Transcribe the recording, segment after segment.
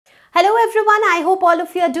Hello everyone, I hope all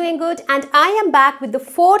of you are doing good, and I am back with the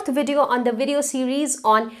fourth video on the video series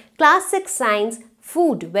on Class 6 Science,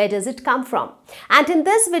 Food, Where Does It Come From? And in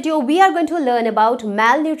this video, we are going to learn about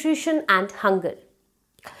malnutrition and hunger.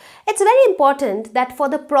 It's very important that for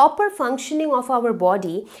the proper functioning of our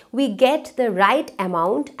body, we get the right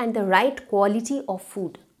amount and the right quality of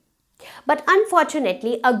food. But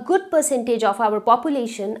unfortunately, a good percentage of our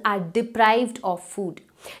population are deprived of food.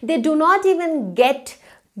 They do not even get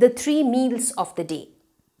the 3 meals of the day.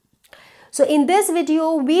 So in this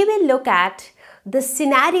video, we will look at the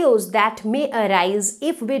scenarios that may arise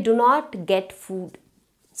if we do not get food.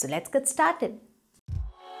 So let's get started.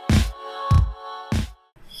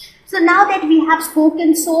 So now that we have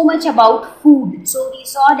spoken so much about food, so we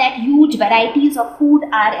saw that huge varieties of food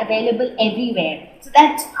are available everywhere. So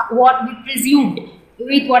that's what we presumed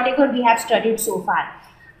with whatever we have studied so far.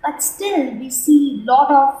 But still we see a lot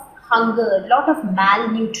of hunger, lot of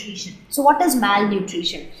malnutrition. So what is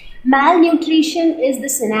malnutrition? Malnutrition is the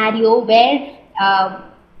scenario where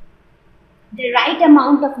the right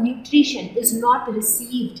amount of nutrition is not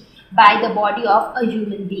received by the body of a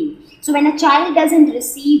human being. So when a child doesn't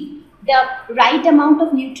receive the right amount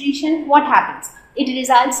of nutrition, what happens? It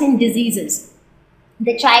results in diseases.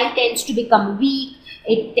 The child tends to become weak,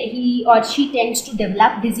 he or she tends to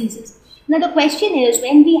develop diseases. Now the question is,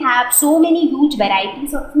 when we have so many huge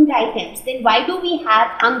varieties of food items, then why do we have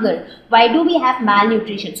hunger? Why do we have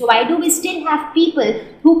malnutrition? So why do we still have people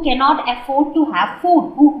who cannot afford to have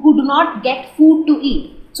food, who do not get food to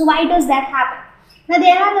eat? So why does that happen? Now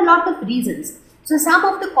there are a lot of reasons. So some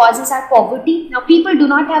of the causes are poverty. Now people do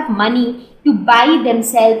not have money to buy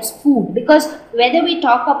themselves food, because whether we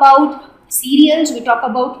talk about cereals, we talk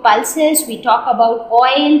about pulses, we talk about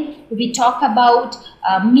oil, we talk about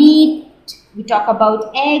meat, we talk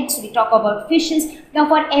about eggs, we talk about fishes. Now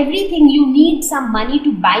for everything you need some money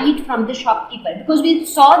to buy it from the shopkeeper, because we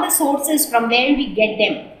saw the sources from where we get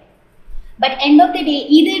them. But end of the day,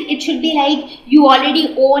 either it should be like you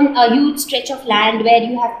already own a huge stretch of land where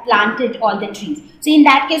you have planted all the trees. So in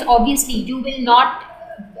that case, obviously you will not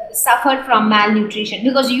suffer from malnutrition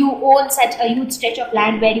because you own such a huge stretch of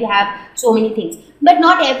land where you have so many things. But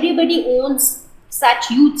not everybody owns such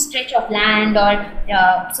huge stretch of land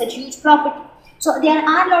or such huge property. So there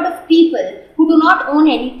are a lot of people who do not own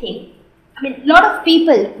anything. I mean, a lot of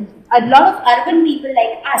urban people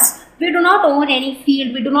like us, we do not own any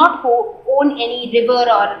field, we do not own any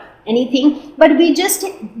river or anything, but we just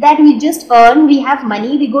earn, we have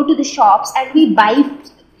money, we go to the shops and we buy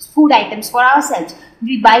food items for ourselves.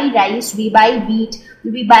 We buy rice, we buy wheat,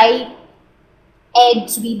 we buy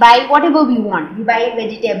eggs, we buy whatever we want. We buy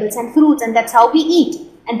vegetables and fruits, and that's how we eat,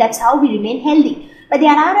 and that's how we remain healthy. But there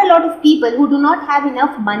are a lot of people who do not have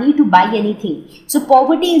enough money to buy anything. So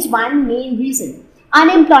poverty is one main reason.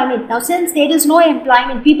 Unemployment. Now since there is no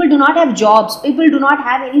employment, people do not have jobs, people do not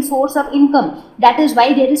have any source of income. That is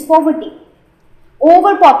why there is poverty.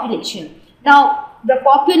 Overpopulation. Now the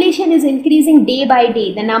population is increasing day by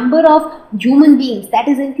day. The number of human beings, that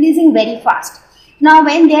is increasing very fast. Now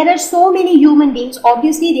when there are so many human beings,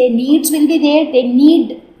 obviously their needs will be there, they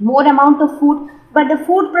need more amount of food, but the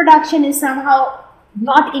food production is somehow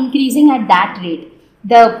not increasing at that rate.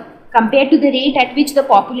 Compared to the rate at which the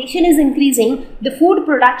population is increasing, the food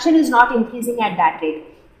production is not increasing at that rate.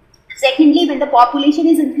 Secondly, when the population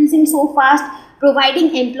is increasing so fast,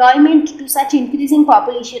 providing employment to such increasing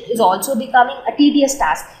population is also becoming a tedious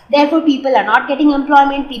task. Therefore, people are not getting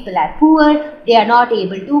employment, people are poor, they are not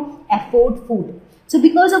able to afford food. So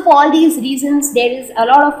because of all these reasons, there is a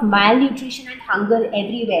lot of malnutrition and hunger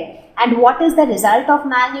everywhere. And what is the result of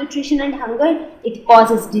malnutrition and hunger? It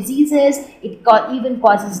causes diseases, it even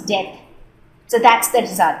causes death. So that's the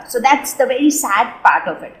result. So that's the very sad part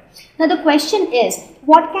of it. Now the question is,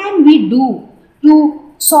 what can we do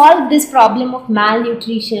to solve this problem of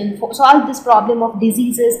malnutrition, solve this problem of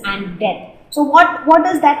diseases and death? So what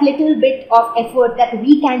is that little bit of effort that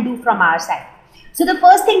we can do from our side? So the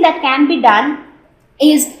first thing that can be done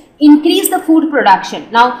is increase the food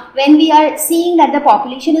production. Now when we are seeing that the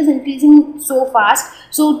population is increasing so fast,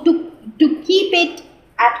 so to keep it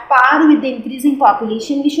at par with the increasing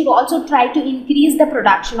population, we should also try to increase the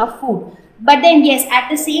production of food. But then yes, at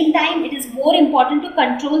the same time, it is more important to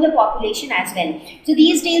control the population as well. So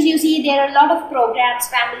these days you see there are a lot of programs,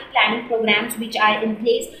 family planning programs which are in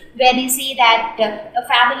place, where they say that a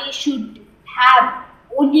family should have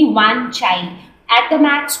only one child, at the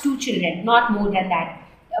max 2 children, not more than that.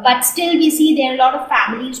 But still we see there are a lot of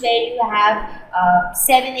families where you have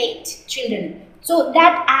 7, 8 children. So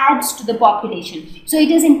that adds to the population. So it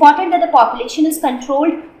is important that the population is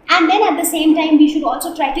controlled, and then at the same time we should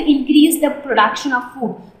also try to increase the production of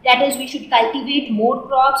food. That is, we should cultivate more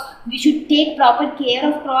crops, we should take proper care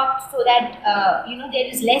of crops so that there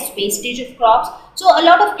is less wastage of crops. So a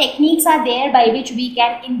lot of techniques are there by which we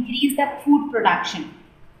can increase the food production.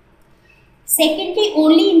 Secondly,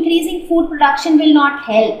 only increasing food production will not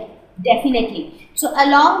help, definitely. So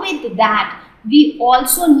along with that, we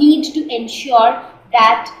also need to ensure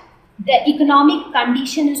that the economic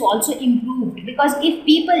condition is also improved, because if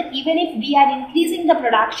people, even if we are increasing the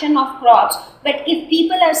production of crops, but if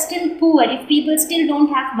people are still poor, if people still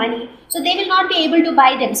don't have money, so they will not be able to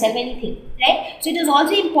buy themselves anything, right? So it is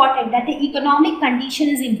also important that the economic condition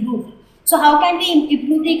is improved. So how can we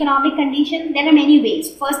improve the economic condition? There are many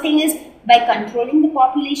ways. First thing is by controlling the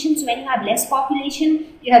population. So when you have less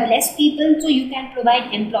population, you have less people, so you can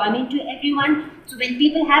provide employment to everyone. So when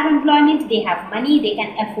people have employment, they have money, they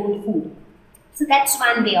can afford food. So that's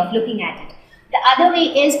one way of looking at it. The other way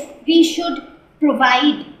is we should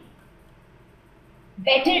provide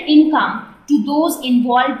better income to those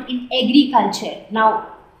involved in agriculture.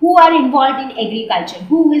 Now, who are involved in agriculture?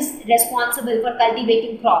 Who is responsible for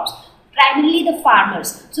cultivating crops? Primarily the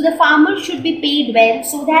farmers. So the farmers should be paid well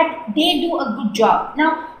so that they do a good job.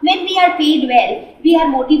 Now, when we are paid well, we are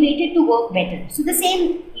motivated to work better. So the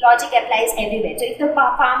same logic applies everywhere. So if the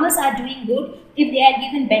farmers are doing good, if they are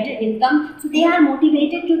given better income, so they are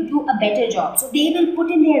motivated to do a better job. So they will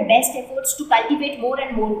put in their best efforts to cultivate more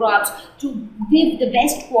and more crops, to give the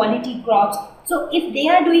best quality crops. So if they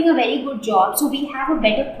are doing a very good job, so we have a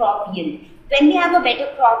better crop yield. When we have a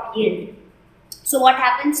better crop yield, so what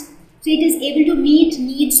happens? So it is able to meet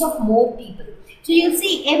needs of more people. So you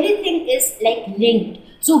see, everything is like linked.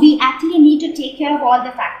 So we actually need to take care of all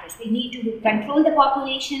the factors. We need to control the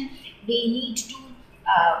population. We need to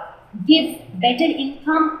give better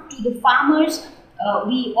income to the farmers.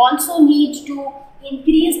 We also need to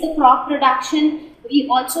increase the crop production. We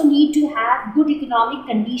also need to have good economic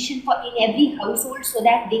condition for in every household so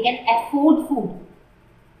that they can afford food.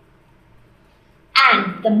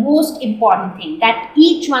 And the most important thing that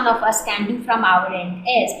each one of us can do from our end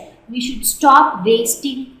is we should stop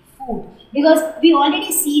wasting food, because we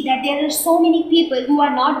already see that there are so many people who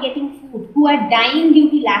are not getting food, who are dying due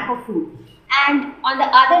to lack of food. And on the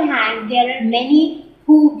other hand, there are many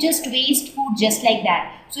who just waste food just like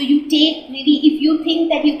that. So you take, maybe if you think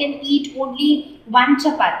that you can eat only one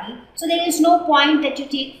chapati, so there is no point that you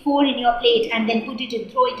take 4 in your plate and then put it and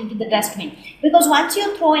throw it into the dustbin, because once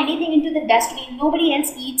you throw anything into the dustbin, nobody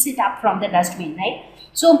else eats it up from the dustbin, right?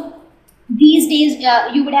 So these days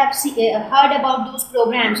you would have heard about those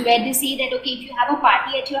programs where they say that, okay, if you have a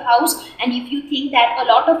party at your house and if you think that a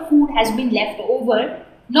lot of food has been left over,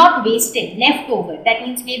 not wasted, left over. That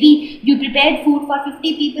means maybe you prepared food for 50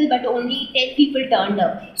 people but only 10 people turned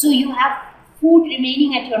up. So you have food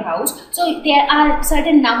remaining at your house. So there are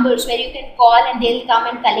certain numbers where you can call and they'll come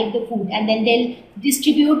and collect the food, and then they'll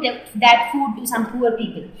distribute that food to some poor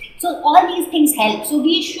people. So all these things help. So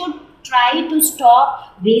we should try to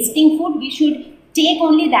stop wasting food. We should take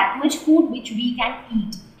only that much food which we can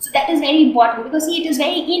eat. So that is very important, because see, it is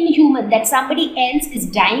very inhuman that somebody else is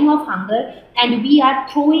dying of hunger and we are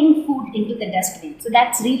throwing food into the dustbin. So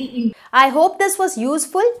that's really inhuman. I hope this was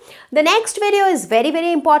useful. The next video is very,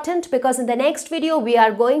 very important, because in the next video we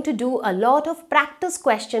are going to do a lot of practice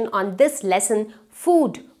question on this lesson,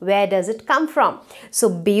 food, where does it come from? So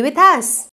be with us.